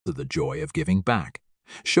the joy of giving back.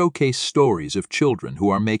 Showcase stories of children who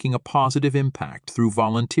are making a positive impact through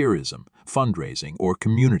volunteerism, fundraising, or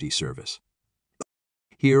community service.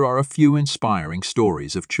 Here are a few inspiring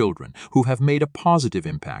stories of children who have made a positive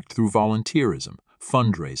impact through volunteerism,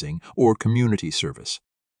 fundraising, or community service.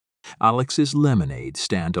 Alex's lemonade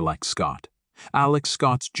stand. Alex Scott. Alex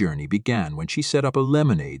Scott's journey began when she set up a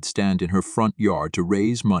lemonade stand in her front yard to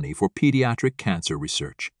raise money for pediatric cancer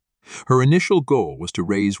research. Her initial goal was to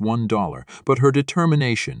raise $1, but her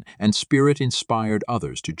determination and spirit inspired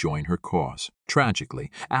others to join her cause.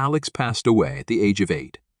 Tragically, Alex passed away at the age of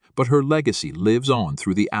 8, but her legacy lives on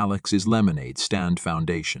through the Alex's Lemonade Stand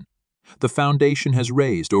Foundation. The foundation has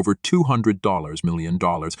raised over $200 million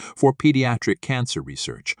for pediatric cancer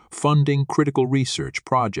research, funding critical research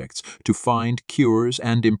projects to find cures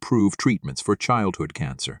and improve treatments for childhood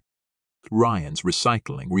cancer. Ryan's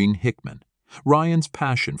Recycling. Reen Hickman. Ryan's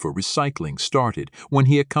passion for recycling started when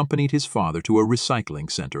he accompanied his father to a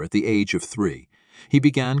recycling center at the age of 3. He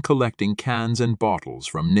began collecting cans and bottles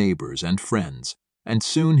from neighbors and friends, and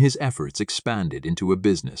soon his efforts expanded into a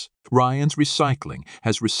business. Ryan's Recycling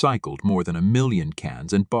has recycled more than 1 million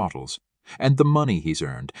cans and bottles, and the money he's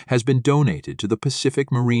earned has been donated to the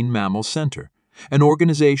Pacific Marine Mammal Center, an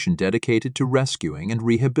organization dedicated to rescuing and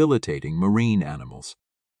rehabilitating marine animals.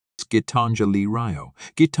 Gitanjali Rao.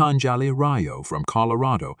 Gitanjali Rao from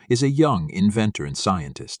Colorado is a young inventor and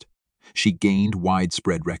scientist. She gained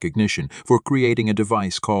widespread recognition for creating a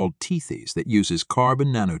device called Tethys that uses carbon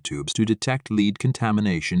nanotubes to detect lead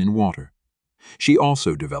contamination in water. She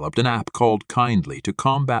also developed an app called Kindly to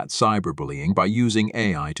combat cyberbullying by using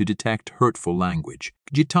AI to detect hurtful language.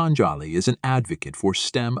 Gitanjali is an advocate for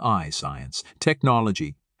STEM science,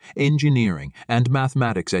 technology, engineering, and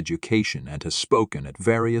mathematics education and has spoken at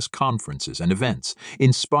various conferences and events,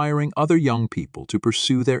 inspiring other young people to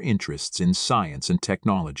pursue their interests in science and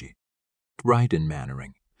technology. Bryden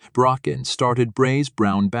Mannering. Brocken started Bray's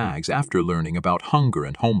Brown Bags after learning about hunger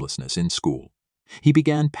and homelessness in school. He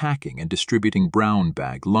began packing and distributing brown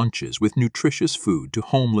bag lunches with nutritious food to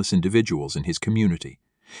homeless individuals in his community.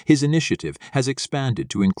 His initiative has expanded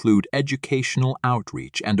to include educational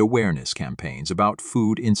outreach and awareness campaigns about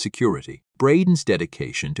food insecurity. Braden's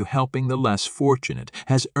dedication to helping the less fortunate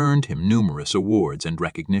has earned him numerous awards and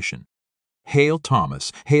recognition. Hale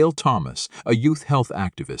Thomas. Hale Thomas, a youth health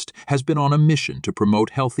activist, has been on a mission to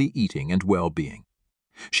promote healthy eating and well-being.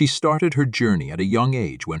 She started her journey at a young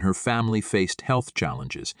age when her family faced health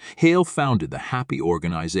challenges. Hale founded the Happy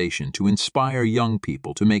organization to inspire young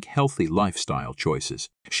people to make healthy lifestyle choices.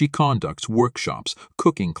 She conducts workshops,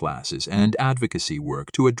 cooking classes, and advocacy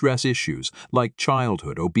work to address issues like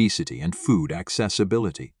childhood obesity and food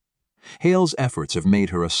accessibility. Hale's efforts have made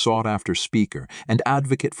her a sought-after speaker and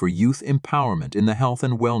advocate for youth empowerment in the health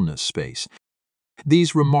and wellness space.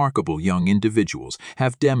 These remarkable young individuals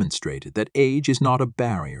have demonstrated that age is not a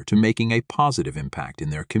barrier to making a positive impact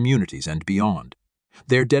in their communities and beyond.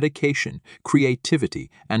 Their dedication, creativity,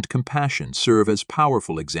 and compassion serve as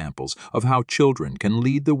powerful examples of how children can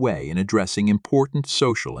lead the way in addressing important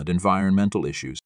social and environmental issues.